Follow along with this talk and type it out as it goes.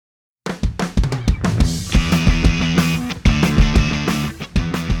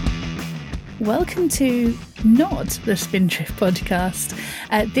Welcome to not the Spindrift Podcast.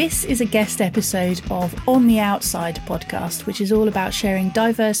 This is a guest episode of On the Outside podcast, which is all about sharing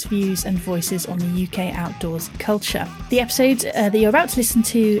diverse views and voices on the UK outdoors culture. The episode that you're about to listen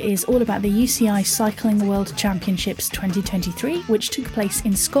to is all about the UCI Cycling World Championships 2023, which took place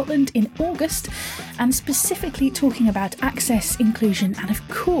in Scotland in August, and specifically talking about access, inclusion, and of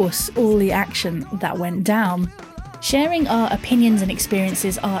course, all the action that went down. Sharing our opinions and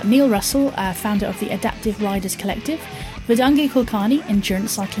experiences are Neil Russell, founder of the Adaptive Riders Collective, Vedangi Kulkarni,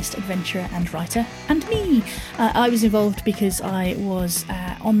 endurance cyclist, adventurer and writer, and me. I was involved because I was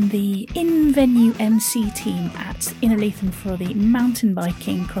on the in-venue MC team at Innerleithen for the mountain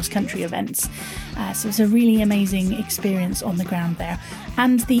biking cross-country events. So it's a really amazing experience on the ground there.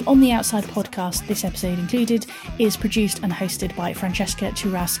 And the On the Outside podcast, this episode included, is produced and hosted by Francesca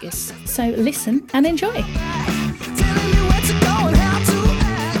Turauskis. So listen and enjoy.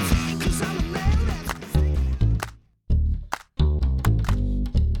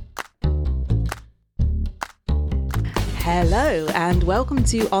 Hello and welcome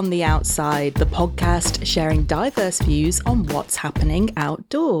to On the Outside, the podcast sharing diverse views on what's happening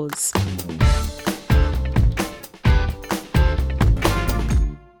outdoors.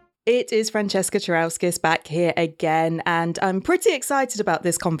 It is Francesca Turauskis back here again, and I'm pretty excited about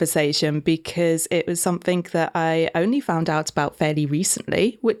this conversation because it was something that I only found out about fairly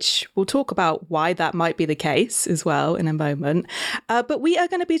recently, which we'll talk about why that might be the case as well in a moment. But we are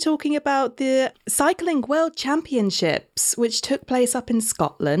going to be talking about the Cycling World Championships, which took place up in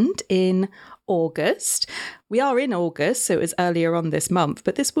Scotland in August. We are in August, so it was earlier on this month,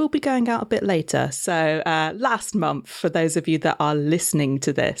 but this will be going out a bit later. So last month, for those of you that are listening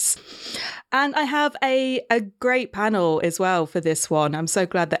to this. And I have a great panel as well for this one. I'm so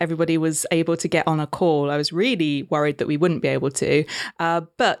glad that everybody was able to get on a call. I was really worried that we wouldn't be able to.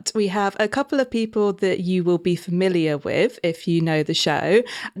 But we have a couple of people that you will be familiar with if you know the show.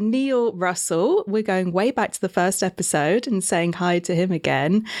 Neil Russell, we're going way back to the first episode and saying hi to him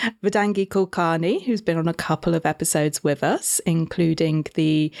again. Vedangi Kulkarni, who's been on a couple of episodes with us, including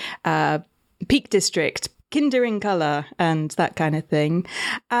the Peak District, Kinder in Colour and that kind of thing.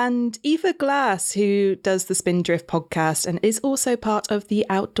 And Aoife Glass, who does the Spindrift Podcast and is also part of the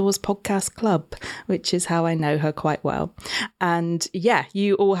Outdoors Podcast Club, which is how I know her quite well. And yeah,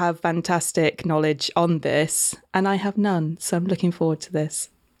 you all have fantastic knowledge on this, and I have none. So I'm looking forward to this.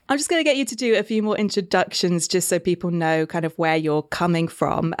 I'm just going to get you to do a few more introductions just so people know kind of where you're coming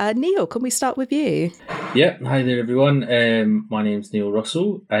from. Neil, can we start with you? Yeah, hi there everyone. My name's Neil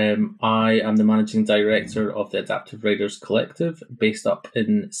Russell. I am the Managing Director of the Adaptive Riders Collective based up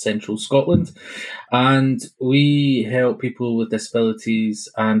in central Scotland. And we help people with disabilities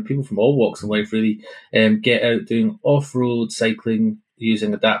and people from all walks of life really get out doing off-road cycling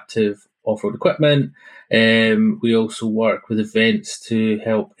using adaptive off-road equipment. We also work with events to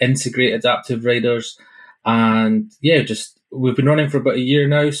help integrate adaptive riders, and yeah, we've been running for about a year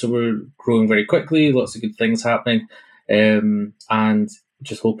now, so we're growing very quickly, lots of good things happening, and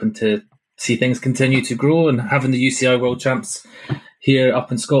just hoping to see things continue to grow. And having the UCI World Champs here up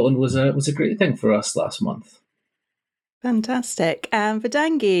in Scotland was a great thing for us last month. Fantastic.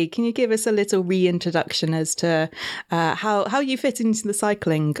 Vedangi, can you give us a little reintroduction as to how you fit into the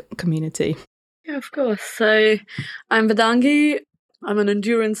cycling community? Yeah, of course. So I'm Vedangi. I'm an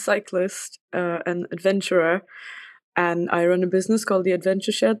endurance cyclist and adventurer, and I run a business called The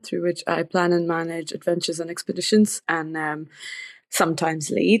Adventure Shed, through which I plan and manage adventures and expeditions and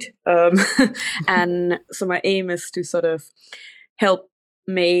sometimes lead. And so my aim is to sort of help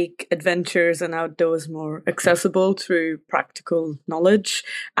make adventures and outdoors more accessible through practical knowledge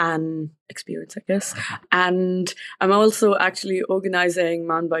and experience, I guess. And I'm also actually organizing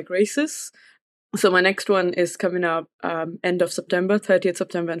mountain bike races. So my next one is coming up end of September, 30th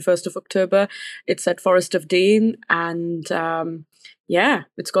September and 1st of October. It's at Forest of Dean, and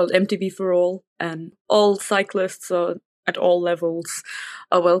it's called MTB for All, and all cyclists at all levels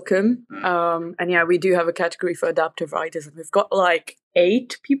are welcome. And we do have a category for adaptive riders, and we've got like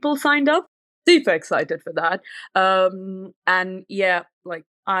 8 people signed up. Super excited for that.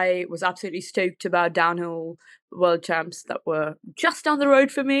 I was absolutely stoked about downhill world champs that were just down the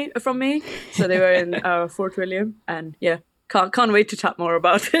road from me. So they were in Fort William, and can't wait to chat more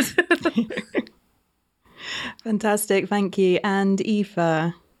about it. Fantastic, thank you. And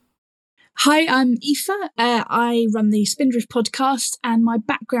Aoife? Hi, I'm Aoife. I run the Spindrift Podcast, and my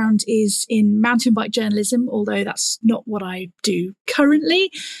background is in mountain bike journalism, although that's not what I do currently.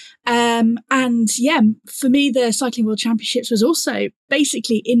 For me, the Cycling World Championships was also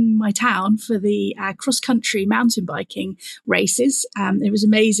basically in my town for the cross-country mountain biking races. It was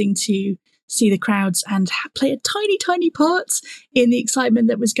amazing to see the crowds and play a tiny, tiny part in the excitement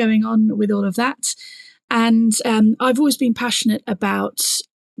that was going on with all of that. And I've always been passionate about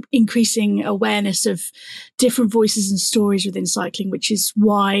increasing awareness of different voices and stories within cycling, which is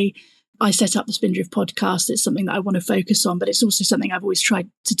why I set up the Spindrift podcast. It's something that I want to focus on, but it's also something I've always tried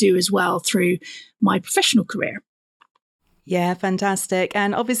to do as well through my professional career. Yeah, fantastic.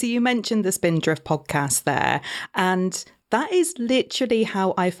 And obviously you mentioned the Spindrift podcast there, and that is literally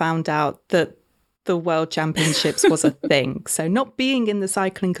how I found out that the World Championships was a thing. So not being in the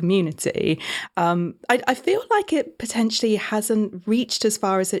cycling community, I feel like it potentially hasn't reached as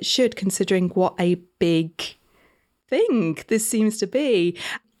far as it should, considering what a big thing this seems to be.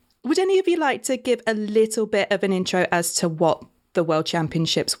 Would any of you like to give a little bit of an intro as to what the World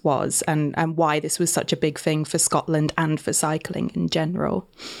Championships was and why this was such a big thing for Scotland and for cycling in general?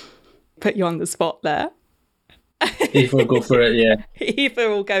 Put you on the spot there. Aoife will go for it, yeah. Aoife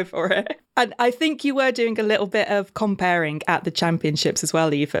will go for it. And I think you were doing a little bit of comparing at the championships as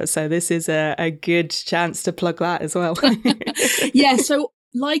well, Aoife. So this is a good chance to plug that as well. Yeah, so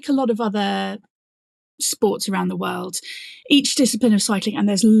like a lot of other sports around the world, each discipline of cycling, and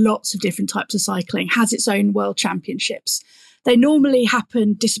there's lots of different types of cycling, has its own World Championships. They normally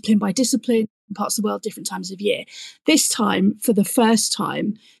happen discipline by discipline in parts of the world, different times of year. This time, for the first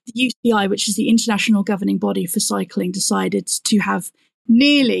time, the UCI, which is the international governing body for cycling, decided to have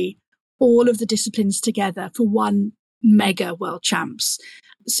nearly all of the disciplines together for one mega World Champs.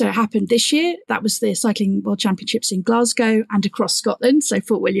 So it happened this year. That was the Cycling World Championships in Glasgow and across Scotland, so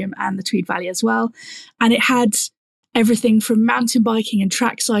Fort William and the Tweed Valley as well. And it had everything from mountain biking and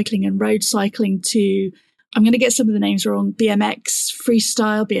track cycling and road cycling to, I'm going to get some of the names wrong, BMX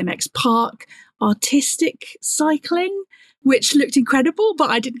freestyle, BMX park, artistic cycling, which looked incredible,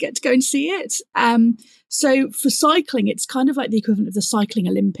 but I didn't get to go and see it. So for cycling, it's kind of like the equivalent of the Cycling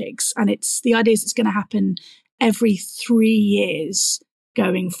Olympics. And the idea is it's going to happen every 3 years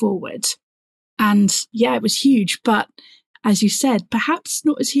going forward. And yeah, it was huge. But as you said, perhaps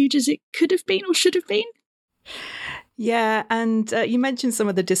not as huge as it could have been or should have been. Yeah, and you mentioned some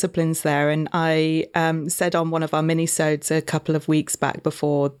of the disciplines there, and I said on one of our mini-sodes a couple of weeks back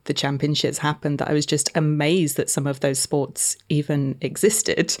before the championships happened that I was just amazed that some of those sports even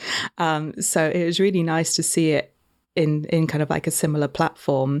existed. So it was really nice to see it in kind of like a similar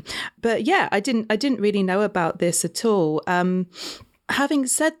platform. But yeah, I didn't really know about this at all. Having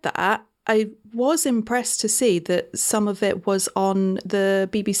said that, I was impressed to see that some of it was on the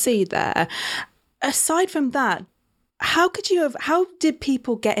BBC there. Aside from that, how did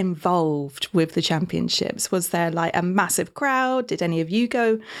people get involved with the championships? Was there like a massive crowd? Did any of you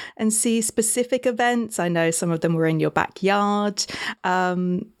go and see specific events? I know some of them were in your backyard.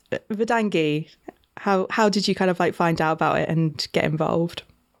 Vedangi, how did you kind of like find out about it and get involved?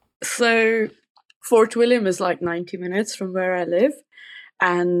 So Fort William is like 90 minutes from where I live,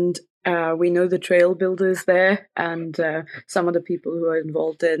 and we know the trail builders there and some of the people who are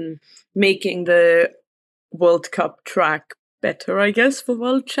involved in making the World Cup track better, I guess, for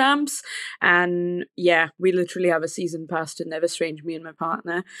World Champs. And yeah, we literally have a season pass to Never Strange, me and my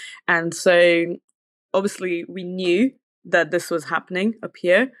partner. And so obviously we knew that this was happening up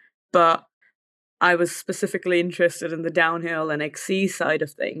here, but I was specifically interested in the downhill and XC side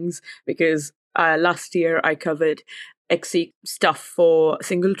of things because last year I covered XC stuff for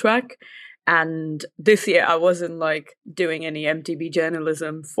single track. And this year I wasn't like doing any MTB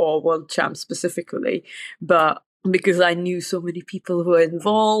journalism for World Champs specifically, but because I knew so many people who were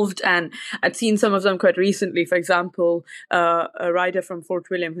involved and I'd seen some of them quite recently. For example, a rider from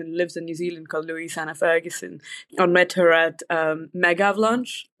Fort William who lives in New Zealand called Louise-Hannah Ferguson. I met her at Mega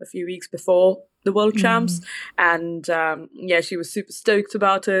Avalanche a few weeks before the World Champs, and yeah, she was super stoked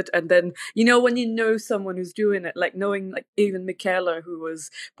about it. And then, you know, when you know someone who's doing it, like knowing like even Michaela, who was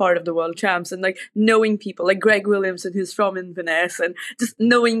part of the World Champs, and like knowing people like Greg Williamson, who's from Inverness, and just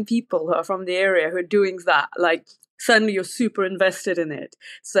knowing people who are from the area who are doing that, like suddenly you're super invested in it.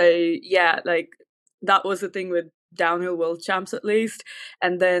 So yeah, like that was the thing with downhill World Champs at least.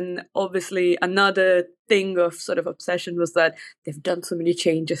 And then obviously another thing of sort of obsession was that they've done so many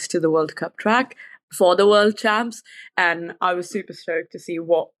changes to the World Cup track for the World Champs, and I was super stoked to see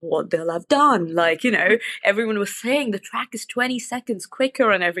what they'll have done. Like, you know, everyone was saying the track is 20 seconds quicker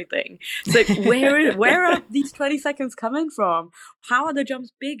and everything. So where are these 20 seconds coming from? How are the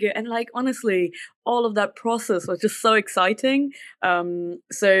jumps bigger? And like honestly, all of that process was just so exciting.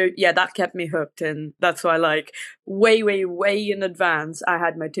 So yeah, that kept me hooked, and that's why, like, way in advance, I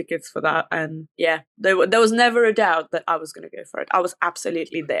had my tickets for that. And yeah, there was never a doubt that I was going to go for it. I was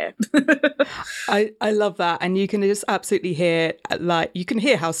absolutely there. I love that, and you can just absolutely hear, like, you can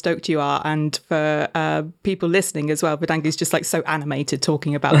hear how stoked you are. And for people listening as well, Vedangi's just like so animated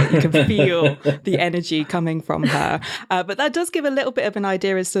talking about it. You can feel the energy coming from her. But that does give a little bit of an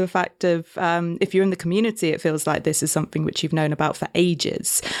idea as to the fact of if you're in the community, it feels like this is something which you've known about for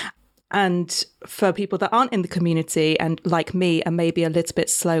ages. And for people that aren't in the community and, like me, are maybe a little bit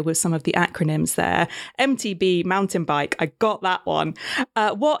slow with some of the acronyms there, MTB, mountain bike, I got that one.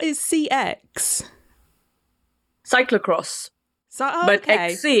 What is CX? Cyclocross. But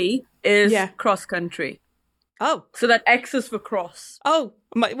XC is cross country. Oh. So that X is for cross. Oh,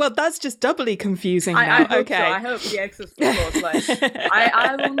 well, that's just doubly confusing now. I hope okay. so. I hope the X is for cross. Like,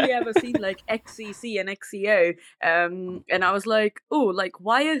 I've only ever seen like XCC and XCO. And I was like, oh, like,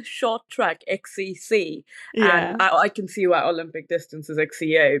 why a short track XCC? Yeah. And I can see why Olympic distance is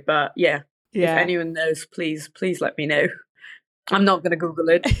XCO. But yeah, if anyone knows, please let me know. I'm not going to Google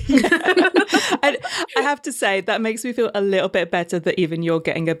it. And I have to say, that makes me feel a little bit better that even you're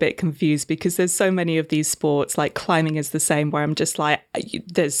getting a bit confused, because there's so many of these sports, like climbing is the same, where I'm just like,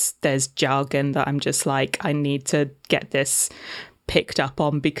 there's jargon that I'm just like, I need to get this picked up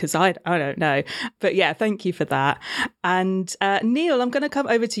on because I don't know. But yeah, thank you for that. And Neil, I'm going to come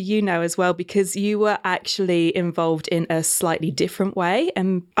over to you now as well, because you were actually involved in a slightly different way,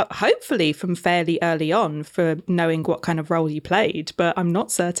 and hopefully from fairly early on, for knowing what kind of role you played, but I'm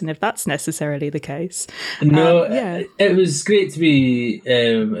not certain if that's necessarily the case. No, it was great to be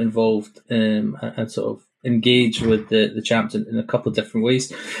involved and sort of engage with the champs in a couple of different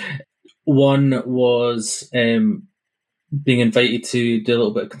ways. One was being invited to do a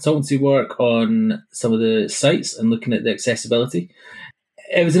little bit of consultancy work on some of the sites and looking at the accessibility.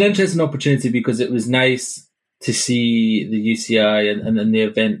 It was an interesting opportunity because it was nice to see the UCI and the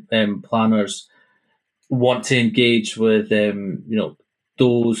event planners want to engage with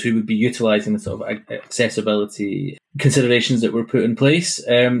those who would be utilising the sort of accessibility considerations that were put in place.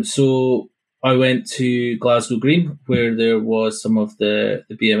 So I went to Glasgow Green, where there was some of the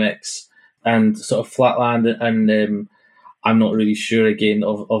BMX and sort of flatland, and I'm not really sure again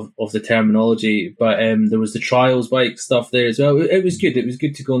of the terminology, but there was the trials bike stuff there as well. It was good. It was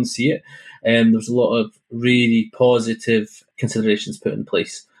good to go and see it. There was a lot of really positive considerations put in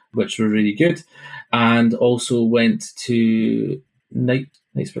place, which were really good. And also went to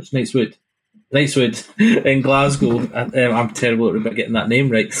Knightswood in Glasgow. I'm terrible at getting that name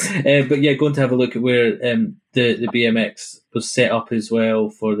right. But yeah, going to have a look at where the BMX was set up as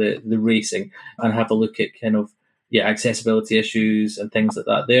well for the racing, and have a look at kind of accessibility issues and things like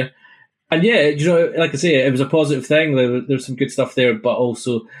that there. And like I say, it was a positive thing. There's some good stuff there, but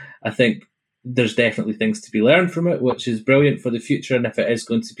also I think there's definitely things to be learned from it, which is brilliant for the future. And if it is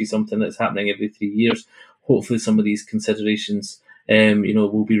going to be something that's happening every 3 years, hopefully some of these considerations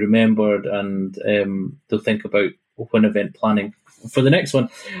will be remembered, and they'll think about when event planning for the next one.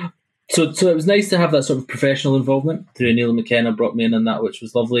 So it was nice to have that sort of professional involvement through Neil McKenna brought me in on that, which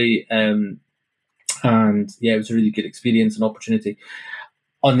was lovely. And yeah, it was a really good experience and opportunity.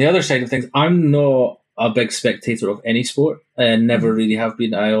 On the other side of things, I'm not a big spectator of any sport, and never really have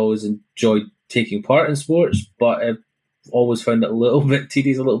been. I always enjoyed taking part in sports, but I've always found it a little bit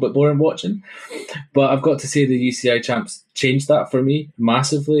tedious, a little bit boring watching. But I've got to say the UCI champs changed that for me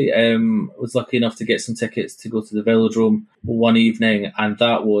massively. I was lucky enough to get some tickets to go to the Velodrome one evening, and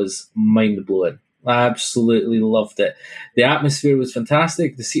that was mind-blowing. I absolutely loved it. The atmosphere was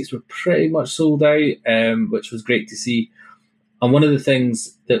fantastic. The seats were pretty much sold out, which was great to see. And one of the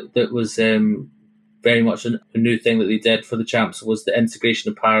things that was very much a new thing that they did for the champs was the integration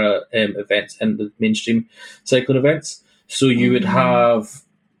of para events and the mainstream cycling events. So you would have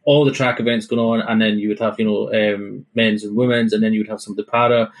all the track events going on, and then you would have men's and women's, and then you would have some of the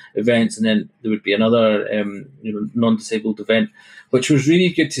para events, and then there would be another non-disabled event, which was really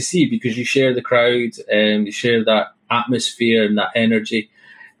good to see because you share the crowd and you share that atmosphere and that energy.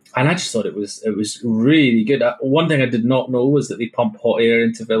 And I just thought it was really good. One thing I did not know was that they pump hot air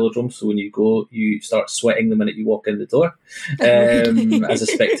into velodromes, so when you go, you start sweating the minute you walk in the door. As a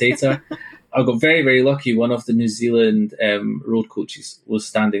spectator, I got very, very lucky. One of the New Zealand road coaches was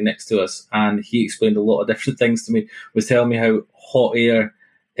standing next to us, and he explained a lot of different things to me. Was telling me how hot air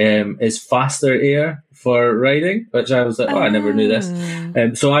is faster air for riding, which I was like, I never knew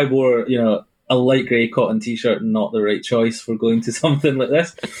this. So I wore, a light grey cotton t-shirt, not the right choice for going to something like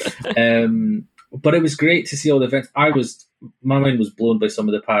this. But it was great to see all the events. I was my mind was blown by some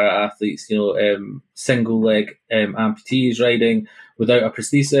of the para athletes, single leg amputees riding without a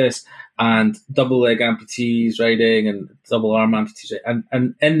prosthesis, and double leg amputees riding, and double arm amputees,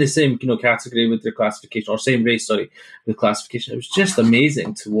 and in the same category with their classification, or same race, with classification. It was just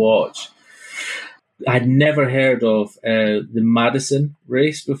amazing to watch. I'd never heard of the Madison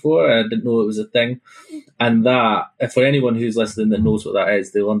race before. I didn't know it was a thing. And that, for anyone who's listening that knows what that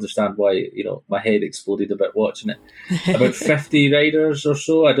is, they'll understand why, my head exploded a bit watching it. About 50 riders or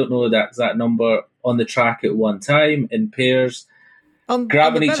so, I don't know that exact number, on the track at one time, in pairs,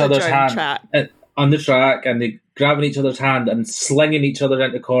 grabbing each other's hand on the track, and they grabbing each other's hand and slinging each other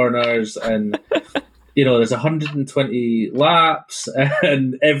into corners, and there's 120 laps,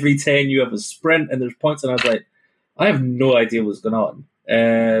 and every 10 you have a sprint, and there's points, and I was like, I have no idea what's going on,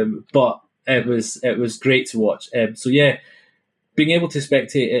 but it was great to watch. So yeah, being able to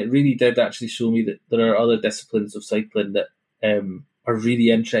spectate it really did actually show me that there are other disciplines of cycling that are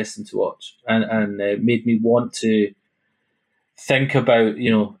really interesting to watch, and made me want to think about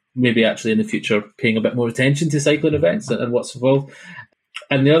maybe actually in the future paying a bit more attention to cycling events and what's involved.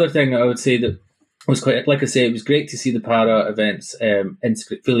 And the other thing I would say that was quite, like I say, it was great to see the para events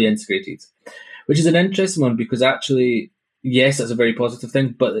fully integrated, which is an interesting one, because actually, yes, that's a very positive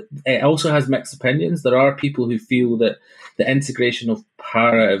thing, but it also has mixed opinions. There are people who feel that the integration of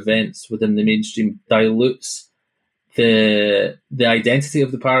para events within the mainstream dilutes the identity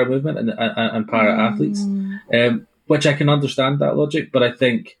of the para movement and para athletes, which I can understand that logic, but I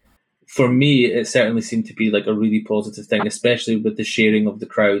think for me, it certainly seemed to be like a really positive thing, especially with the sharing of the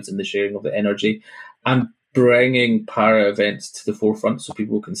crowds and the sharing of the energy, and bringing para events to the forefront so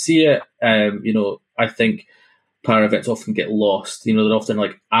people can see it. I think para events often get lost. They're often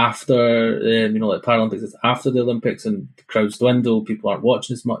like after, like Paralympics is after the Olympics, and the crowds dwindle, people aren't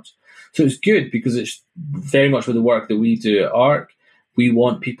watching as much. So it's good, because it's very much with the work that we do at ARC. We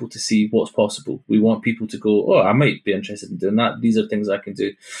want people to see what's possible. We want people to go, oh, I might be interested in doing that. These are things I can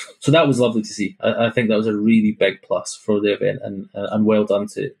do. So that was lovely to see. I think that was a really big plus for the event, and well done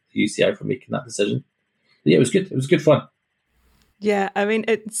to UCI for making that decision. But yeah, it was good. It was good fun. Yeah, I mean,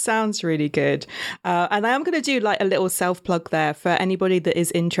 it sounds really good. And I am going to do like a little self-plug there for anybody that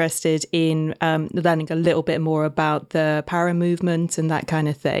is interested in learning a little bit more about the para movement and that kind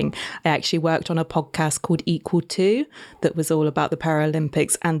of thing. I actually worked on a podcast called Equal To that was all about the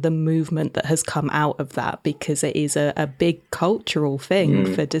Paralympics and the movement that has come out of that, because it is a big cultural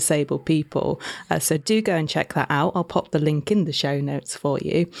thing for disabled people. So do go and check that out. I'll pop the link in the show notes for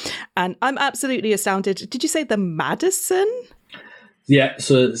you. And I'm absolutely astounded. Did you say the Madison? Yeah,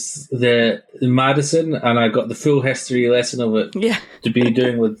 so it's the Madison, and I got the full history lesson of it to be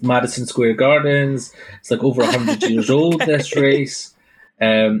doing with Madison Square Gardens. It's like over 100 years old, this race.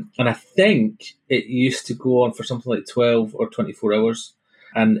 And I think it used to go on for something like 12 or 24 hours.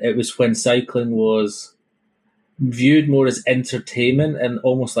 And it was when cycling was viewed more as entertainment and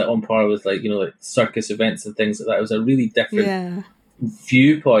almost like on par with like circus events and things like that. It was a really different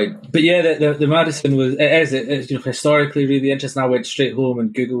viewpoint. But yeah, the Madison it's historically really interesting. I went straight home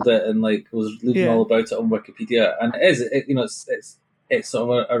and Googled it and like was reading all about it on Wikipedia, and it's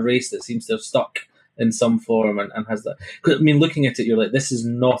sort of a race that seems to have stuck in some form and has that. I mean, looking at it, you're like, this is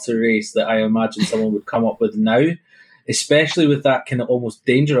not a race that I imagine someone would come up with now, especially with that kind of almost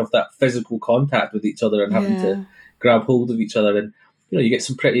danger of that physical contact with each other and having to grab hold of each other, and you get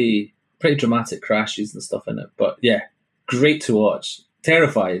some pretty dramatic crashes and stuff in it. But yeah, great to watch.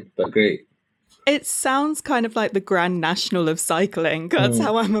 Terrifying, but great. It sounds kind of like the Grand National of cycling. That's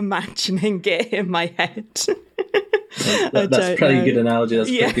how I'm imagining it in my head. That's probably a good analogy. That's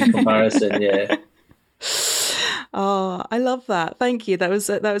a pretty good comparison, yeah. Oh, I love that. Thank you. That was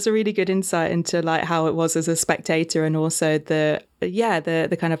a really good insight into like how it was as a spectator, and also the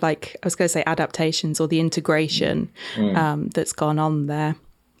kind of like, I was going to say adaptations or the integration that's gone on there.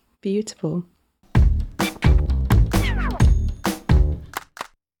 Beautiful.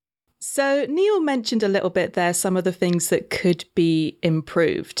 So Neil mentioned a little bit there some of the things that could be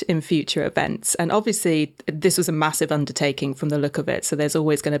improved in future events. And obviously, this was a massive undertaking from the look of it. So there's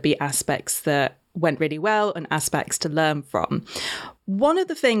always going to be aspects that went really well and aspects to learn from. One of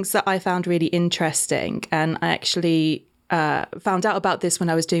the things that I found really interesting, and I actually found out about this when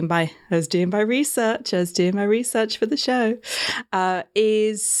I was doing my research for the show,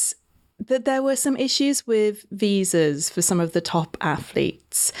 is that there were some issues with visas for some of the top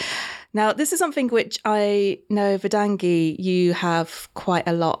athletes. Now, this is something which I know, Vedangi, you have quite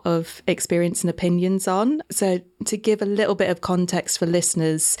a lot of experience and opinions on. So to give a little bit of context for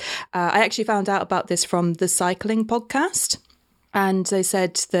listeners, I actually found out about this from the Cycling Podcast. And they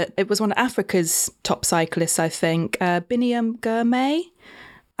said that it was one of Africa's top cyclists, I think, Biniam Girmay.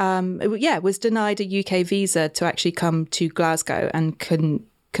 Was denied a UK visa to actually come to Glasgow and couldn't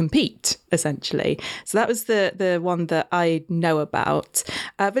compete, essentially. So that was the one that I know about.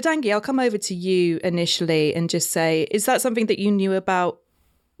 Vedangi, I'll come over to you initially and just say, is that something that you knew about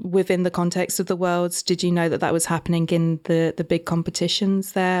within the context of the Worlds? Did you know that that was happening in the big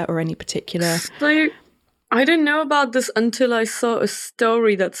competitions there, or any particular? So I didn't know about this until I saw a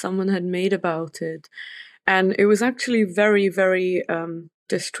story that someone had made about it. And it was actually very, very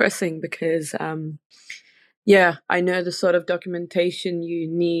distressing because, I know the sort of documentation you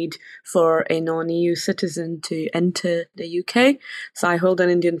need for a non-EU citizen to enter the UK. So I hold an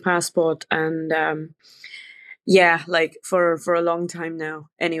Indian passport, and for a long time now,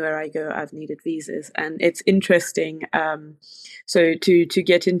 anywhere I go, I've needed visas, and it's interesting. So to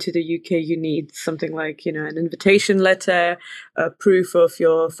get into the UK, you need something like, an invitation letter, a proof of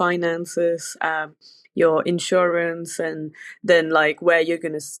your finances, your insurance, and then like where you're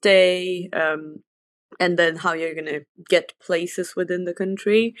going to stay, and then how you're going to get places within the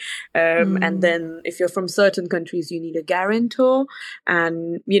country. And then if you're from certain countries, you need a guarantor,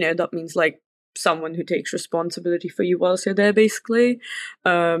 and that means like someone who takes responsibility for you whilst you're there, basically.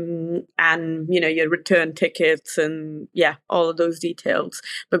 And your return tickets, and all of those details.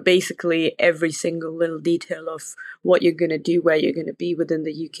 But basically every single little detail of what you're going to do, where you're going to be within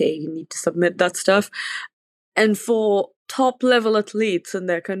the UK, you need to submit that stuff. And for top level athletes in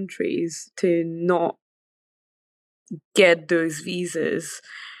their countries to not get those visas,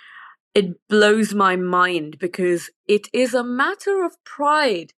 it blows my mind, because it is a matter of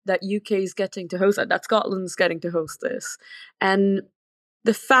pride that UK is getting to host that Scotland's getting to host this. And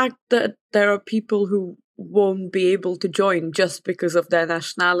the fact that there are people who won't be able to join just because of their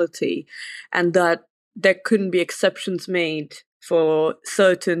nationality, and that there couldn't be exceptions made for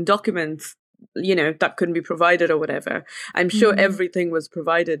certain documents, that couldn't be provided or whatever. I'm sure everything was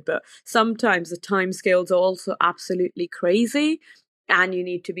provided, but sometimes the timescales are also absolutely crazy, and you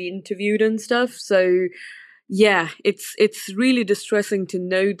need to be interviewed and stuff. So it's really distressing to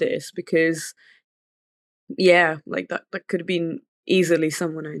know this, because like that could have been easily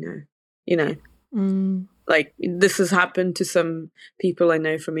someone I know, Like this has happened to some people I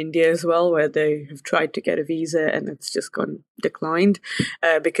know from India as well, where they have tried to get a visa and it's just gone declined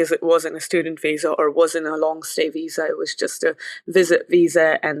because it wasn't a student visa or wasn't a long stay visa. It was just a visit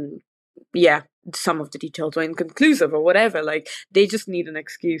visa, and some of the details were inconclusive or whatever. Like they just need an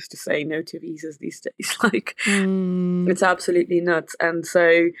excuse to say no to visas these days. Like it's absolutely nuts. And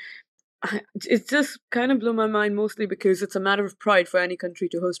so it just kind of blew my mind, mostly because it's a matter of pride for any country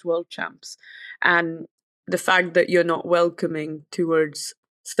to host world champs, and the fact that you're not welcoming towards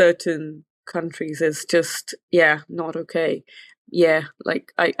certain countries is just not okay.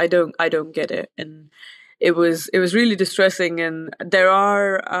 Like I don't get it, and it was really distressing. And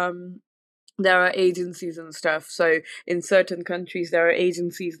there are agencies and stuff. So in certain countries, there are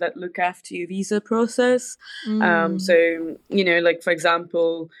agencies that look after your visa process. So, like, for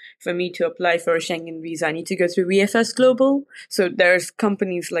example, for me to apply for a Schengen visa, I need to go through VFS Global. So there's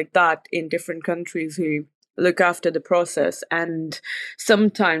companies like that in different countries who look after the process. And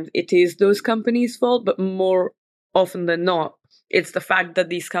sometimes it is those companies' fault, but more often than not, it's the fact that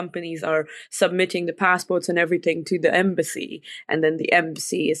these companies are submitting the passports and everything to the embassy, and then the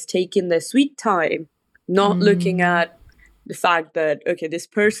embassy is taking their sweet time, not looking at the fact that, okay, this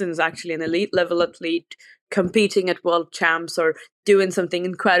person is actually an elite level athlete competing at world champs or doing something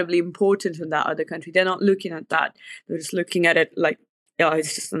incredibly important in that other country. They're not looking at that. They're just looking at it like,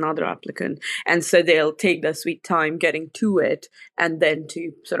 it's just another applicant. And so they'll take their sweet time getting to it, and then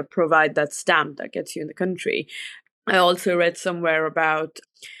to sort of provide that stamp that gets you in the country. I also read somewhere about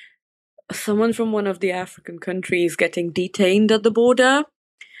someone from one of the African countries getting detained at the border.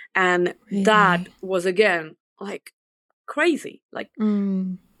 And that was, again, like crazy. Like,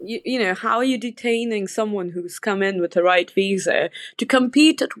 how are you detaining someone who's come in with the right visa to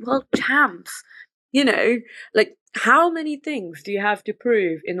compete at world champs? Like, how many things do you have to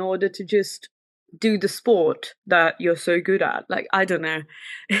prove in order to just do the sport that you're so good at? Like, I don't know.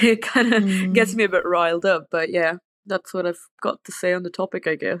 It kind of gets me a bit riled up, but that's what I've got to say on the topic,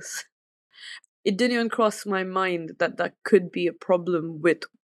 I guess. It didn't even cross my mind that could be a problem with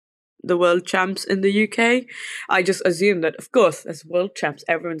the world champs in the UK. I just assumed that, of course, as world champs,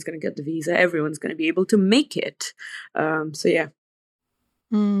 everyone's going to get the visa, everyone's going to be able to make it.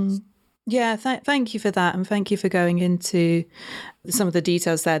 Yeah, thank you for that, and thank you for going into some of the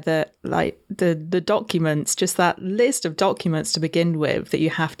details there. That like the documents, just that list of documents to begin with, that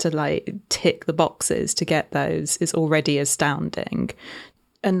you have to like tick the boxes to get those is already astounding.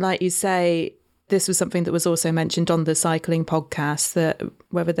 And like you say, this was something that was also mentioned on the cycling podcast, that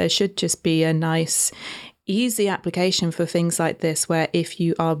whether there should just be a nice, easy application for things like this, where if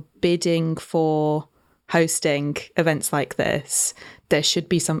you are bidding for hosting events like this, there should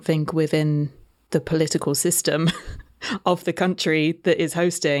be something within the political system of the country that is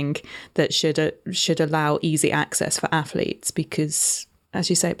hosting that should allow easy access for athletes, because, as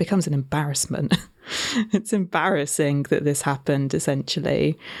you say, it becomes an embarrassment. It's embarrassing that this happened,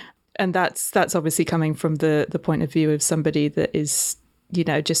 essentially. And that's obviously coming from the point of view of somebody that is, you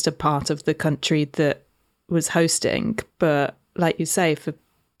know, just a part of the country that was hosting. But like you say, for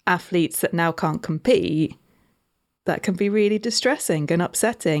athletes that now can't compete, that can be really distressing and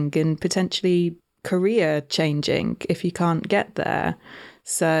upsetting and potentially career changing if you can't get there.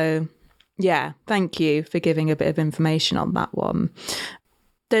 So yeah, thank you for giving a bit of information on that one.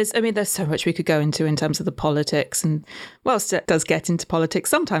 There's so much we could go into in terms of the politics, and whilst it does get into politics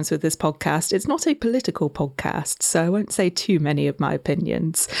sometimes with this podcast, it's not a political podcast, so I won't say too many of my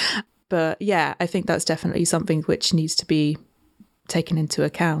opinions. But yeah, I think that's definitely something which needs to be taken into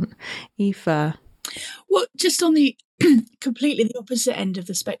account. Aoife? Well, just on the completely the opposite end of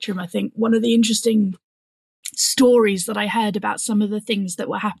the spectrum, I think one of the interesting stories that I heard about some of the things that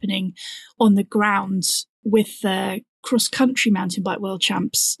were happening on the ground with the cross-country mountain bike world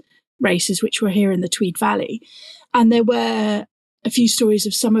champs races, which were here in the Tweed Valley. And there were a few stories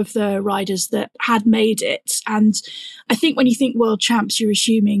of some of the riders that had made it. And I think when you think world champs, you're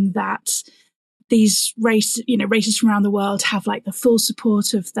assuming that these races from around the world have like the full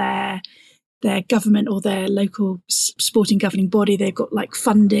support of their government or their local sporting governing body. They've got like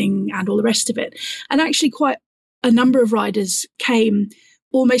funding and all the rest of it. And actually quite a number of riders came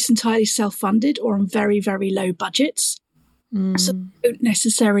almost entirely self-funded or on very, very low budgets. So they don't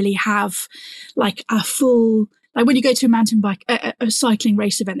necessarily have like a full, like when you go to a mountain bike, a cycling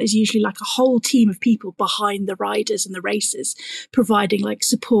race event, there's usually like a whole team of people behind the riders and the races, providing like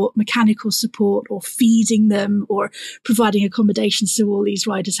support, mechanical support, or feeding them, or providing accommodation. So all these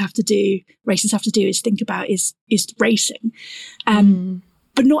races have to do is think about is racing.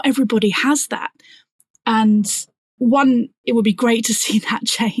 But not everybody has that. And one, it would be great to see that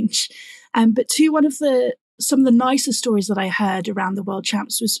change. But two, some of the nicer stories that I heard around the World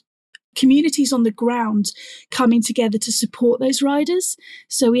Champs was communities on the ground coming together to support those riders.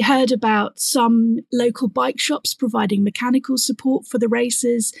 So we heard about some local bike shops providing mechanical support for the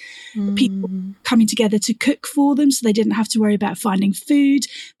races, people coming together to cook for them so they didn't have to worry about finding food,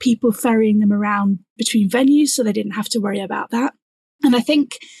 people ferrying them around between venues so they didn't have to worry about that. And I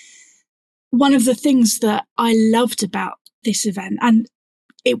think one of the things that I loved about this event, and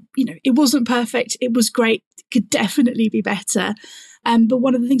it wasn't perfect, it was great, could definitely be better. But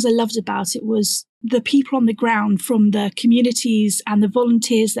one of the things I loved about it was the people on the ground from the communities and the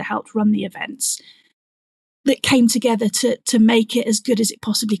volunteers that helped run the events that came together to make it as good as it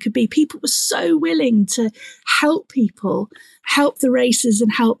possibly could be. People were so willing to help people, help the racers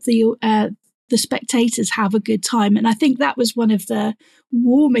and help the spectators have a good time. And I think that was one of the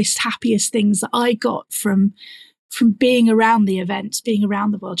warmest, happiest things that I got from being around the events, being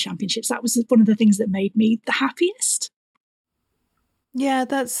around the World Championships. That was one of the things that made me the happiest. Yeah,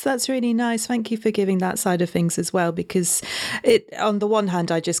 that's really nice. Thank you for giving that side of things as well, because on the one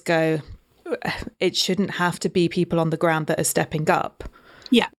hand, I just go, it shouldn't have to be people on the ground that are stepping up.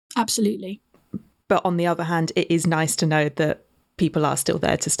 Yeah, absolutely. But on the other hand, it is nice to know that people are still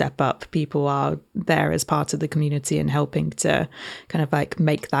there to step up. People are there as part of the community and helping to kind of like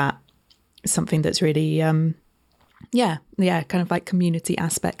make that something that's really, kind of like community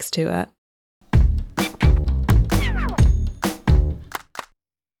aspects to it.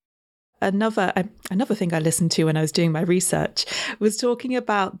 Another thing I listened to when I was doing my research was talking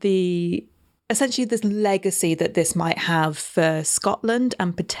about essentially this legacy that this might have for Scotland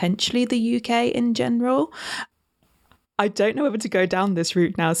and potentially the UK in general. I don't know whether to go down this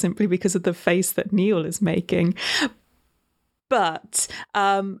route now simply because of the face that Neil is making. But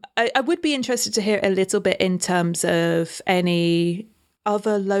I would be interested to hear a little bit in terms of any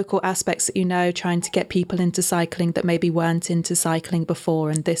other local aspects that, trying to get people into cycling that maybe weren't into cycling before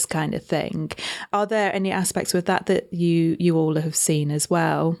and this kind of thing. Are there any aspects with that you all have seen as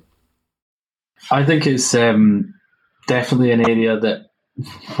well? I think it's definitely an area that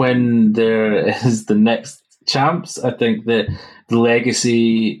when there is the next champs, I think that the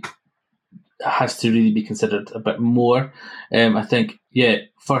legacy has to really be considered a bit more. I think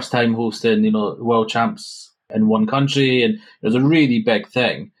first time hosting, world champs in one country, and it was a really big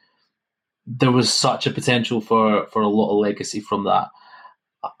thing. There was such a potential for a lot of legacy from that.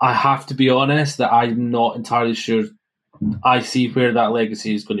 I have to be honest that I'm not entirely sure I see where that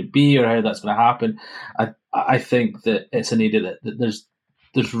legacy is going to be or how that's going to happen. I think that it's an area that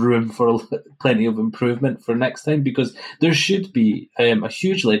there's room for plenty of improvement for next time, because there should be a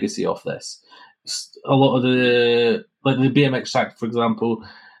huge legacy of this. A lot of the BMX track, for example,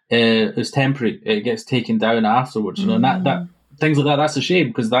 is temporary. It gets taken down afterwards, and that things like that. That's a shame,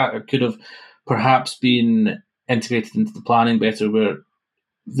 because that could have perhaps been integrated into the planning better, where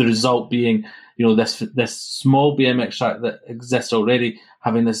the result being, this small BMX track that exists already,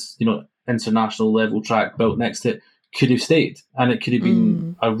 having this, international level track built next to it, could have stayed, and it could have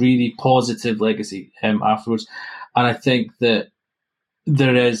been a really positive legacy afterwards. And I think that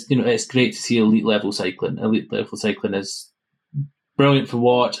there is, it's great to see elite level cycling. Elite level cycling is brilliant to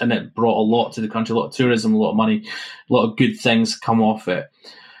watch, and it brought a lot to the country, a lot of tourism, a lot of money, a lot of good things come off it.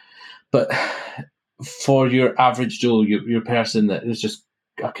 But for your average Joe, your person that is just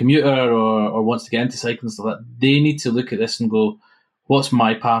a commuter or wants to get into cycling and stuff like that, they need to look at this and go, what's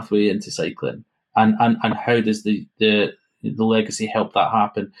my pathway into cycling? And how does the legacy help that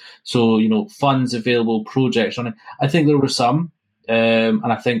happen? So, funds available, projects running. I think there were some, and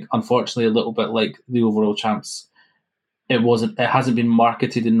I think unfortunately a little bit like the overall champs, it hasn't been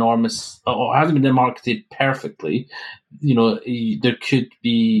marketed or hasn't been marketed perfectly. There could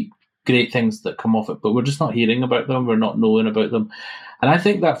be great things that come off it, but we're just not hearing about them. We're not knowing about them. And I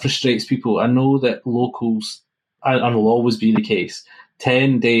think that frustrates people. I know that locals, and will always be the case,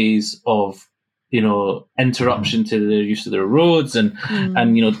 10 days of, interruption to their use of their roads and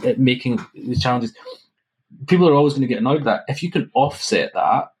making these challenges. People are always going to get annoyed at that. If you can offset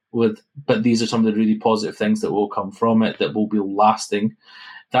that but these are some of the really positive things that will come from it, that will be lasting,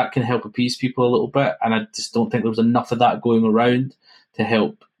 that can help appease people a little bit. And I just don't think there was enough of that going around to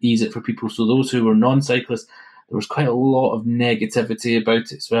help ease it for people. So those who were non-cyclists, there was quite a lot of negativity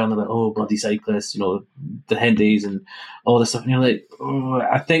about it as well. And they're like, oh, bloody cyclists, the Hendays and all this stuff. And you're like, oh,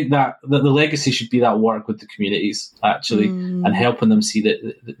 I think that the legacy should be that work with the communities, actually, and helping them see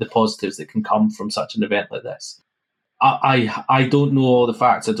the positives that can come from such an event like this. I don't know all the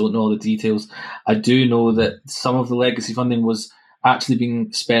facts. I don't know all the details. I do know that some of the legacy funding was actually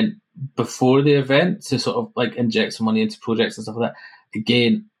being spent before the event to sort of like inject some money into projects and stuff like that.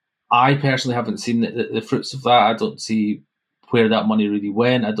 Again, I personally haven't seen the fruits of that. I don't see where that money really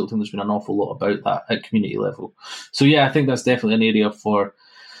went. I don't think there's been an awful lot about that at community level. So yeah, I think that's definitely an area for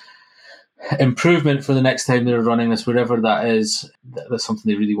improvement for the next time they're running this, wherever that is. That's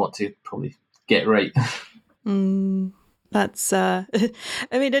something they really want to probably get right. That's I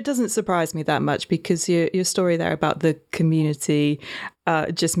mean, it doesn't surprise me that much, because your story there about the community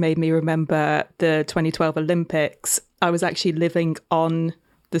just made me remember the 2012 Olympics. I was actually living on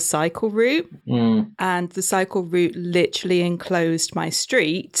the cycle route, and the cycle route literally enclosed my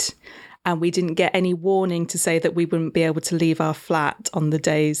street, and we didn't get any warning to say that we wouldn't be able to leave our flat on the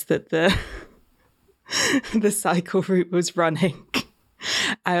days that the cycle route was running.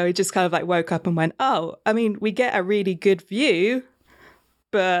 I just kind of like woke up and went, oh, I mean, we get a really good view,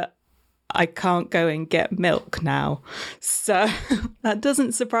 but I can't go and get milk now. So that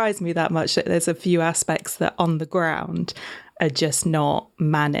doesn't surprise me that much, that there's a few aspects that on the ground are just not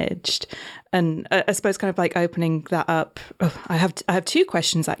managed. And I suppose kind of like opening that up, I have two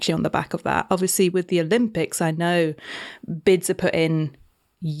questions actually on the back of that. Obviously with the Olympics, I know bids are put in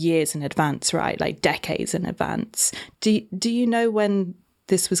years in advance, right? Like decades in advance. Do you know when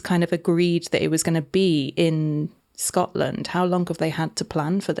this was kind of agreed that it was going to be in Scotland? How long have they had to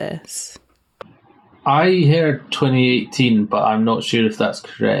plan for this? I heard 2018, but I'm not sure if that's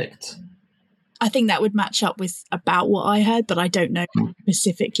correct. I think that would match up with about what I heard, but I don't know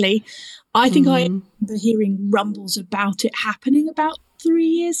specifically. I think I remember hearing rumbles about it happening about 3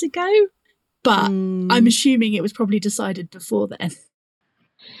 years ago, but I'm assuming it was probably decided before then.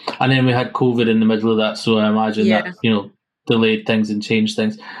 And then we had COVID in the middle of that, so I imagine that, delayed things and changed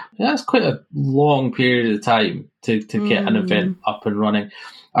things. That's quite a long period of time to get an event up and running.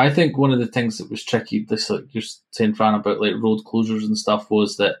 I think one of the things that was tricky, this like you're saying, Fran, about like road closures and stuff,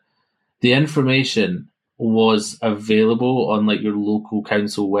 was that the information was available on like your local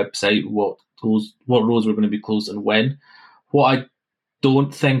council website, what roads were going to be closed and when. What I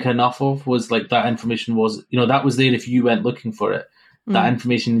don't think enough of was like that information was, that was there if you went looking for it. That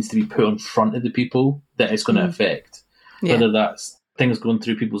information needs to be put in front of the people that it's going to affect. Yeah. Whether that's things going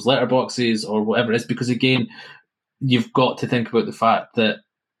through people's letterboxes or whatever it is, because again, you've got to think about the fact that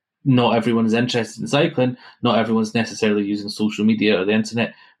not everyone is interested in cycling. Not everyone's necessarily using social media or the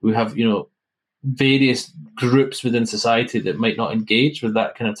internet. We have, various groups within society that might not engage with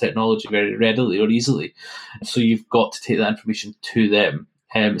that kind of technology very readily or easily. So you've got to take that information to them.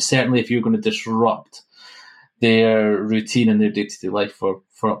 Certainly if you're going to disrupt their routine and their day-to-day life for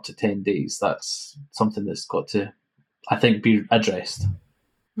up to 10 days, that's something that's got to, I think, be addressed.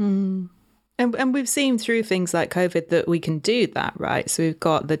 Mm. And we've seen through things like COVID that we can do that, right? So we've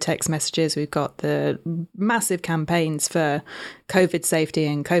got the text messages, we've got the massive campaigns for COVID safety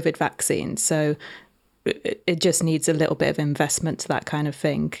and COVID vaccines. So it just needs a little bit of investment to that kind of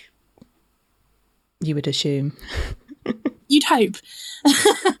thing, you would assume. You'd hope.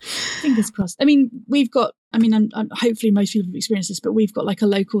 Fingers crossed. I mean, hopefully most people have experienced this, but we've got like a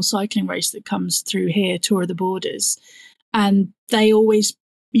local cycling race that comes through here, Tour of the Borders, and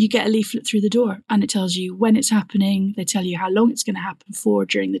you get a leaflet through the door and it tells you when it's happening. They tell you how long it's going to happen for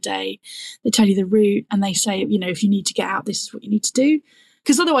during the day. They tell you the route and they say, if you need to get out, this is what you need to do.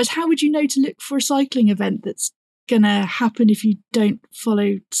 Because otherwise, how would you know to look for a cycling event that's going to happen if you don't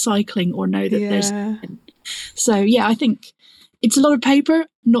follow cycling or know that there's... So, yeah, I think it's a lot of paper.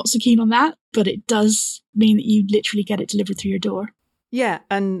 Not so keen on that, but it does mean that you literally get it delivered through your door. Yeah,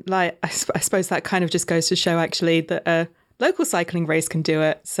 and I suppose that kind of just goes to show actually that local cycling race can do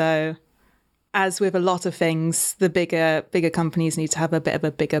it. So as with a lot of things, the bigger companies need to have a bit of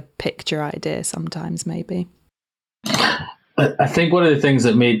a bigger picture idea sometimes, maybe. I think one of the things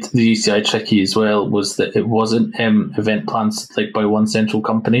that made the UCI tricky as well was that it wasn't event plans like by one central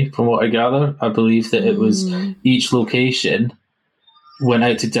company, from what I gather. I believe that it was each location went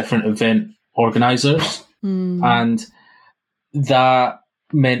out to different event organisers, and that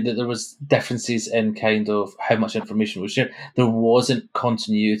meant that there was differences in kind of how much information was shared. There wasn't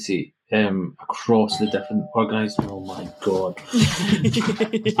continuity across the different organisers. Oh my God.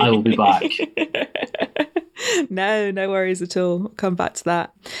 I will be back. No worries at all. I'll come back to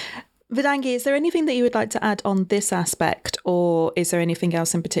that. Vedangi, is there anything that you would like to add on this aspect, or is there anything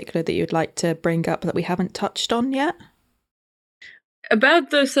else in particular that you'd like to bring up that we haven't touched on yet? About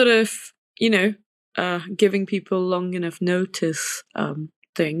the sort of, giving people long enough notice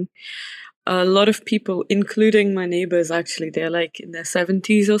thing. A lot of people, including my neighbors, actually, they're like in their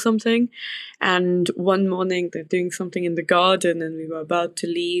 70s or something. And one morning they're doing something in the garden and we were about to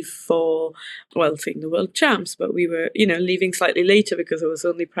leave for, seeing the world champs, but we were, leaving slightly later because it was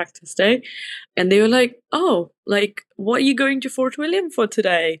only practice day. And they were like, oh, like, what are you going to Fort William for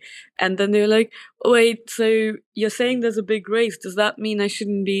today? And then they were like, oh, wait, so you're saying there's a big race. Does that mean I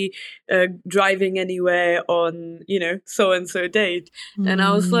shouldn't be driving anywhere on, so-and-so date? And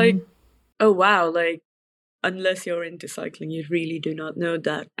I was like, oh, wow, like, unless you're into cycling, you really do not know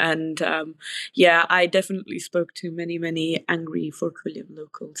that. And I definitely spoke to many, many angry Fort William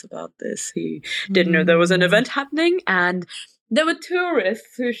locals about this who didn't know there was an event happening. And there were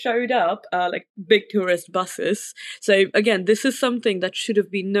tourists who showed up, like big tourist buses. So again, this is something that should have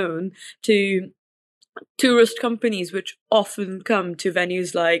been known to tourist companies, which often come to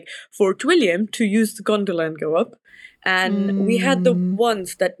venues like Fort William to use the gondola and go up. And we had the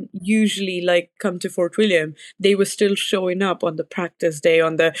ones that usually like come to Fort William. They were still showing up on the practice day,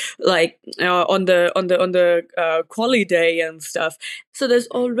 on the quali day and stuff. So there's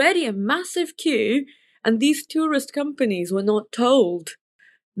already a massive queue, and these tourist companies were not told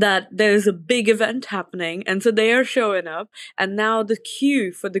that there's a big event happening, and so they are showing up. And now the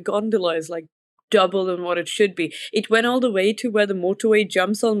queue for the gondola is like double than what it should be. It went all the way to where the motorway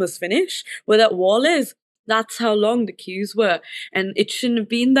jumps almost finish, where that wall is. That's how long the queues were. And it shouldn't have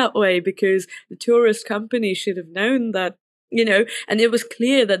been that way because the tourist company should have known that, and it was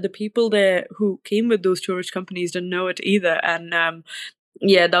clear that the people there who came with those tourist companies didn't know it either. And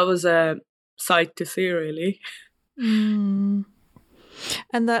that was a sight to see, really. And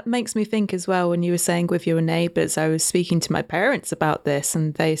that makes me think as well, when you were saying with your neighbours, I was speaking to my parents about this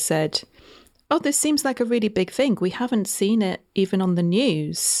and they said, oh, this seems like a really big thing. We haven't seen it even on the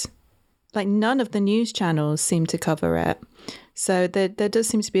news. Like none of the news channels seem to cover it. So there does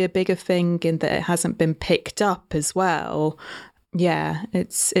seem to be a bigger thing in that it hasn't been picked up as well. Yeah,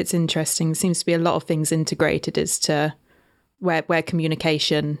 it's interesting. There seems to be a lot of things integrated as to where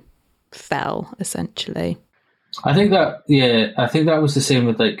communication fell, essentially. I think that was the same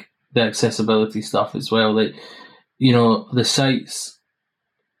with like the accessibility stuff as well. Like, the sites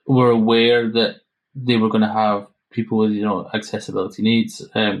were aware that they were going to have people with, accessibility needs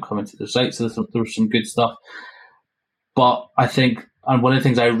coming to their site. So there was some good stuff. But I think, and one of the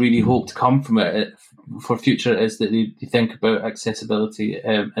things I really hope to come from it for future is that they think about accessibility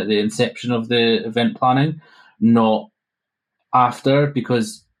at the inception of the event planning, not after,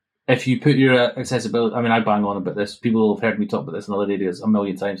 because if you put your accessibility, I mean, I bang on about this. People have heard me talk about this in other areas a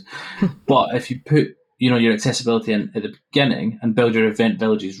million times. But if you put, your accessibility in at the beginning and build your event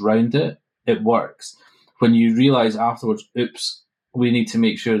villages around it, it works. When you realise afterwards, oops, we need to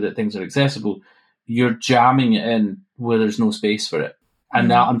make sure that things are accessible, you're jamming it in where there's no space for it. And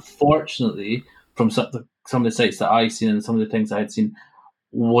that, unfortunately, from some of the sites that I've seen and some of the things I had seen,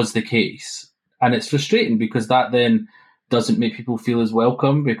 was the case. And it's frustrating because that then doesn't make people feel as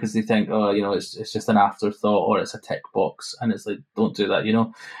welcome because they think, it's just an afterthought or it's a tick box. And it's like, don't do that,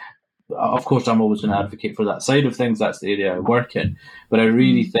 Of course, I'm always going to advocate for that side of things. That's the area I work in. But I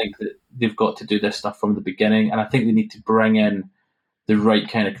really think that they've got to do this stuff from the beginning. And I think they need to bring in the right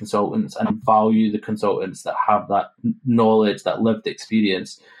kind of consultants and value the consultants that have that knowledge, that lived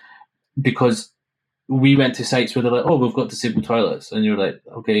experience. Because we went to sites where they're like, oh, we've got disabled toilets. And you're like,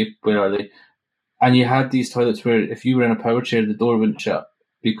 okay, where are they? And you had these toilets where if you were in a power chair, the door wouldn't shut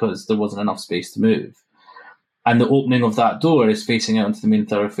because there wasn't enough space to move. And the opening of that door is facing out into the main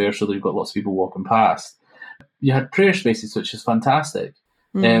thoroughfare so that you've got lots of people walking past. You had prayer spaces, which is fantastic.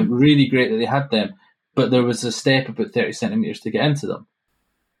 Really great that they had them. But there was a step about 30 centimetres to get into them.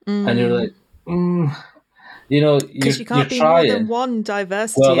 And you're like, because you can't be trying. more than one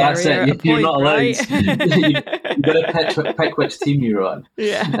diversity well, that's area it. at a You're point, not allowed. right? You've got to pick which team you're on.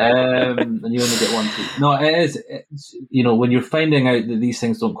 Yeah. And you only get one team. No, it is. It's, when you're finding out that these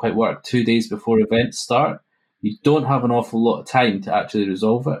things don't quite work 2 days before events start, you don't have an awful lot of time to actually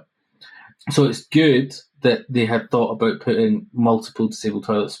resolve it. So it's good that they had thought about putting multiple disabled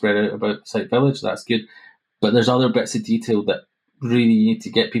toilets spread out about the site village. That's good. But there's other bits of detail that really need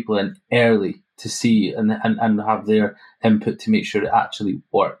to get people in early to see and have their input to make sure it actually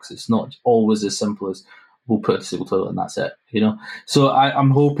works. It's not always as simple as we'll put a disabled toilet and that's it, So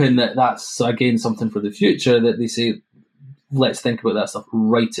I'm hoping that that's, again, something for the future, that they say, let's think about that stuff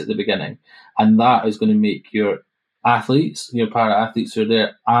right at the beginning. And that is going to make your athletes, your para-athletes who are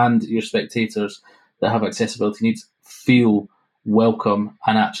there, and your spectators that have accessibility needs feel welcome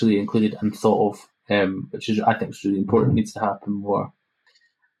and actually included and thought of, which is, I think, is really important. It needs to happen more.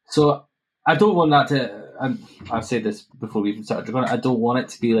 So I don't want that to, and I've said this before we even started, I don't want it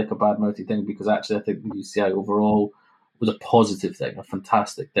to be like a bad-mouthy thing, because actually I think the UCI overall was a positive thing, a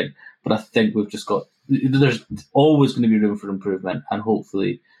fantastic thing. But I think we've just got, there's always going to be room for improvement, and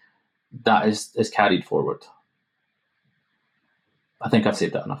hopefully that is carried forward. I think I've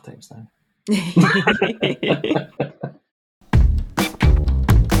said that enough times now.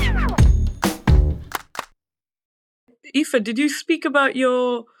 Aoife, did you speak about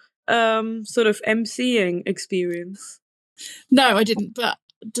your sort of MCing experience? No, I didn't, but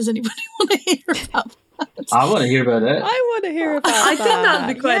does anybody want to hear about that? I want to hear about it. I want to hear about I that. think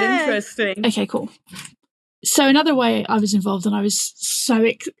that'd be quite interesting. Okay, cool. So another way I was involved, and I was so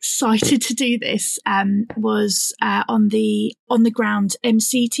excited to do this, was on the ground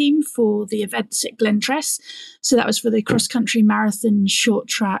MC team for the events at Glentress. So that was for the cross country, marathon, short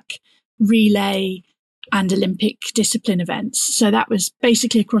track, relay, and Olympic discipline events. So that was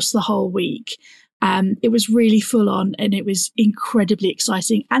basically across the whole week. It was really full on, and it was incredibly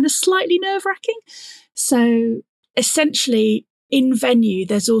exciting and a slightly nerve-wracking. So essentially, in venue,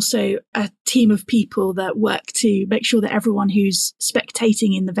 there's also a team of people that work to make sure that everyone who's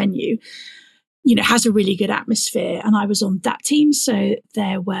spectating in the venue, has a really good atmosphere. And I was on that team. So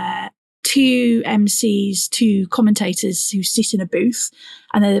there were 2 MCs, 2 commentators who sit in a booth.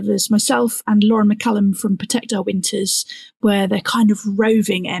 And there was myself and Lauren McCallum from Protect Our Winters, where they're kind of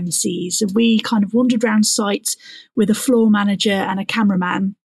roving MCs. And we kind of wandered around site with a floor manager and a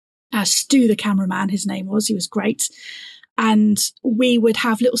cameraman. Stu, the cameraman, his name was, he was great. And we would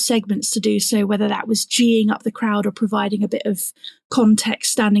have little segments to do. So whether that was geeing up the crowd or providing a bit of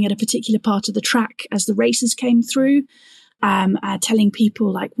context, standing at a particular part of the track as the races came through, telling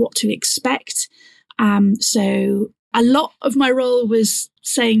people like what to expect. So a lot of my role was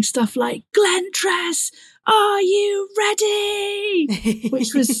saying stuff like, Glentress, are you ready?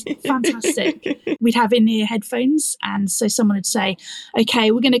 Which was fantastic. We'd have in-ear headphones. And so someone would say, okay,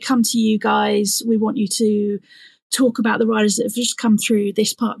 we're going to come to you guys. We want you to talk about the riders that have just come through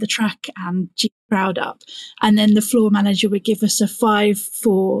this part of the track and G crowd up. And then the floor manager would give us a 5,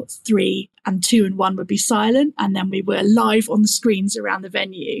 4, 3, and 2 and 1 would be silent. And then we were live on the screens around the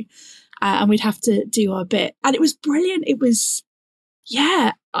venue. And we'd have to do our bit. And it was brilliant. It was,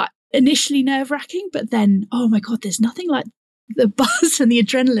 initially nerve-wracking, but then, oh my God, there's nothing like the buzz and the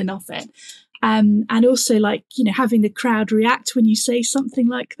adrenaline of it. And also like, having the crowd react when you say something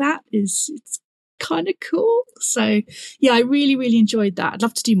like that it's kind of cool. So yeah, I really enjoyed that. I'd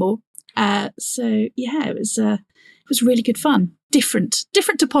love to do more. It was really good fun. different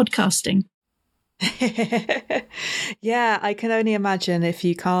to podcasting. Yeah, I can only imagine if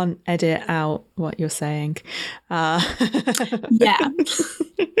you can't edit out what you're saying. Yeah.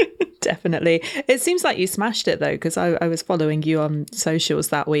 Definitely. It seems like you smashed it though, because I was following you on socials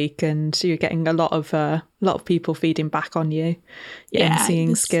that week, and you're getting a lot of people feeding back on you, your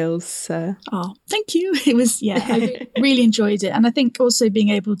emceeing skills. So. Oh, thank you. It was, I really enjoyed it, and I think also being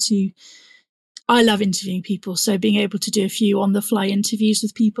able to. I love interviewing people, so being able to do a few on-the-fly interviews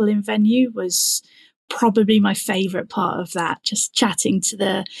with people in venue was probably my favourite part of that, just chatting to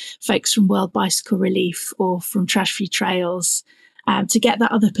the folks from World Bicycle Relief or from Trash Free Trails, to get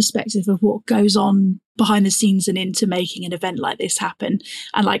that other perspective of what goes on behind the scenes and into making an event like this happen,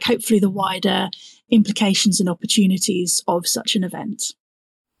 and like hopefully the wider implications and opportunities of such an event.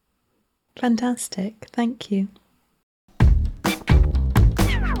 Fantastic. Thank you.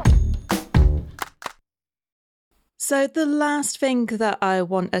 So the last thing that I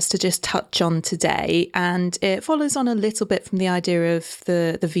want us to just touch on today, and it follows on a little bit from the idea of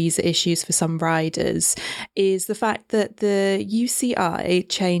the visa issues for some riders, is the fact that the UCI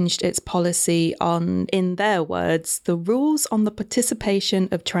changed its policy on, in their words, the rules on the participation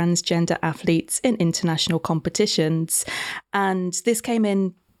of transgender athletes in international competitions. And this came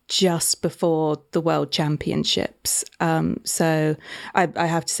in just before the World Championships. So I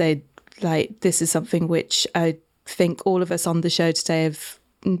have to say, like, this is something which I think all of us on the show today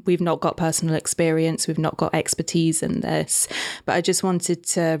we've not got personal experience, we've not got expertise in this, but I just wanted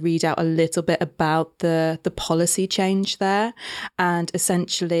to read out a little bit about the policy change there. And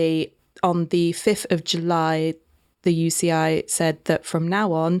essentially on the 5th of July, the UCI said that from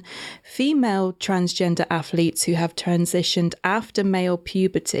now on, female transgender athletes who have transitioned after male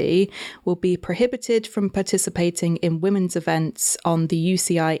puberty will be prohibited from participating in women's events on the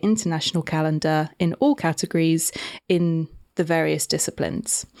UCI international calendar in all categories in the various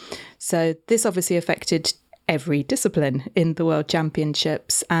disciplines. So this obviously affected every discipline in the World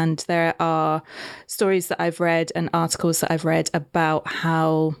Championships. And there are stories that I've read and articles that I've read about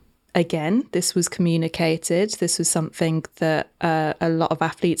how, again, this was communicated. This was something that a lot of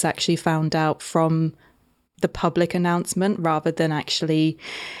athletes actually found out from the public announcement rather than actually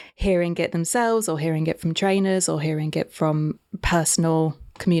hearing it themselves or hearing it from trainers or hearing it from personal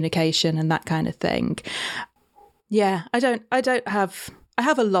communication and that kind of thing. Yeah, I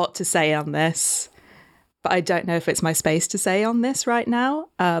have a lot to say on this, but I don't know if it's my space to say on this right now.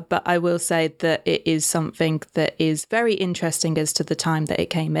 But I will say that it is something that is very interesting as to the time that it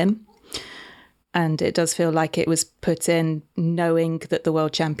came in. And it does feel like it was put in knowing that the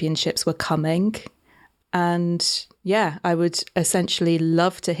World Championships were coming. And yeah, I would essentially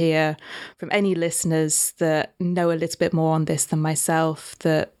love to hear from any listeners that know a little bit more on this than myself,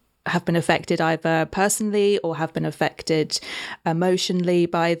 that have been affected either personally or have been affected emotionally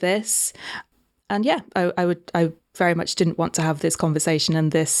by this. And yeah, I very much didn't want to have this conversation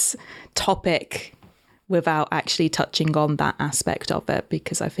and this topic without actually touching on that aspect of it,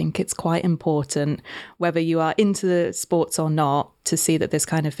 because I think it's quite important, whether you are into the sports or not, to see that this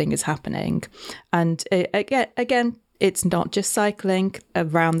kind of thing is happening. And again, it's not just cycling.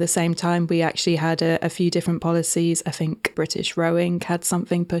 Around the same time, we actually had a few different policies. I think British rowing had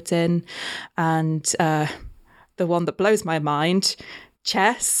something put in. And the one that blows my mind,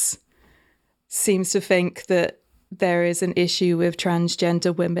 chess, seems to think that there is an issue with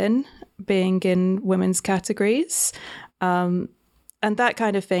transgender women being in women's categories. And that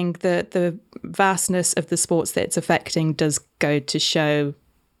kind of thing, the vastness of the sports that it's affecting does go to show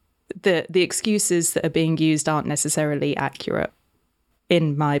the excuses that are being used aren't necessarily accurate,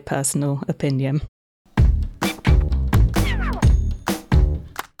 in my personal opinion.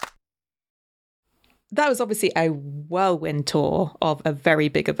 That was obviously a whirlwind tour of a very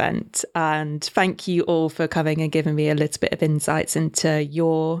big event. And thank you all for coming and giving me a little bit of insights into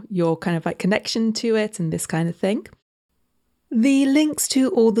your kind of like connection to it and this kind of thing. The links to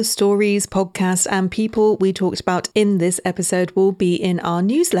all the stories, podcasts, and people we talked about in this episode will be in our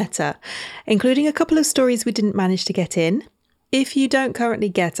newsletter, including a couple of stories we didn't manage to get in. If you don't currently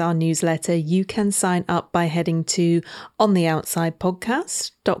get our newsletter, you can sign up by heading to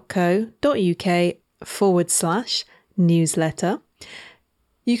ontheoutsidepodcast.co.uk/newsletter.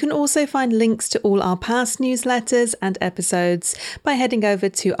 You can also find links to all our past newsletters and episodes by heading over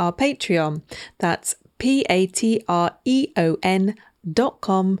to our Patreon. That's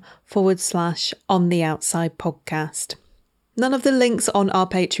patreon.com/ontheoutsidepodcast. None of the links on our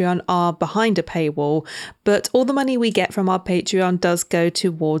Patreon are behind a paywall, but all the money we get from our Patreon does go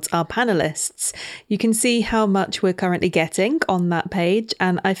towards our panellists. You can see how much we're currently getting on that page,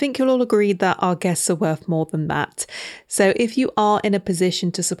 and I think you'll all agree that our guests are worth more than that. So if you are in a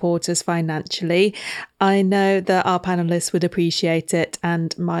position to support us financially, I know that our panellists would appreciate it,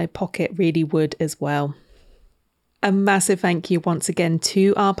 and my pocket really would as well. A massive thank you once again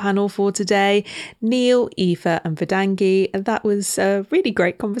to our panel for today, Neil, Aoife and Vedangi. That was a really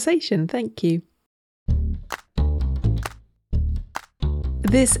great conversation. Thank you.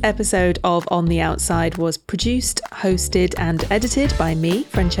 This episode of On the Outside was produced, hosted and edited by me,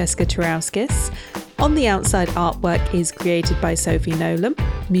 Francesca Turauskis. On the Outside artwork is created by Sophie Nolan.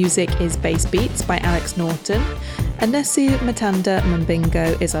 Music is Bass Beats by Alex Norton. Anesu Matanda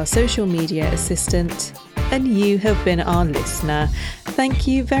Mambingo is our social media assistant. And you have been our listener. Thank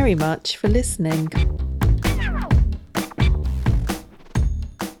you very much for listening.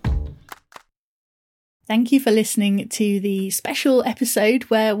 Thank you for listening to the special episode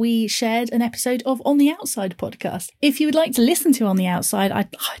where we shared an episode of On the Outside podcast. If you would like to listen to On the Outside, I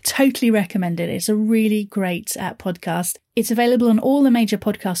totally recommend it. It's a really great podcast. It's available on all the major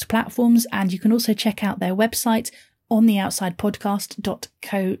podcast platforms, and you can also check out their website,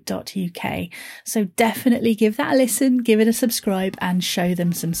 ontheoutsidepodcast.co.uk. So definitely give that a listen, give it a subscribe and show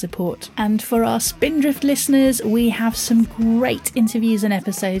them some support. And for our Spindrift listeners, we have some great interviews and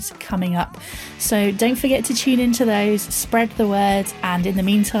episodes coming up. So don't forget to tune into those, spread the word, and in the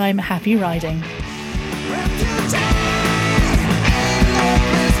meantime, happy riding.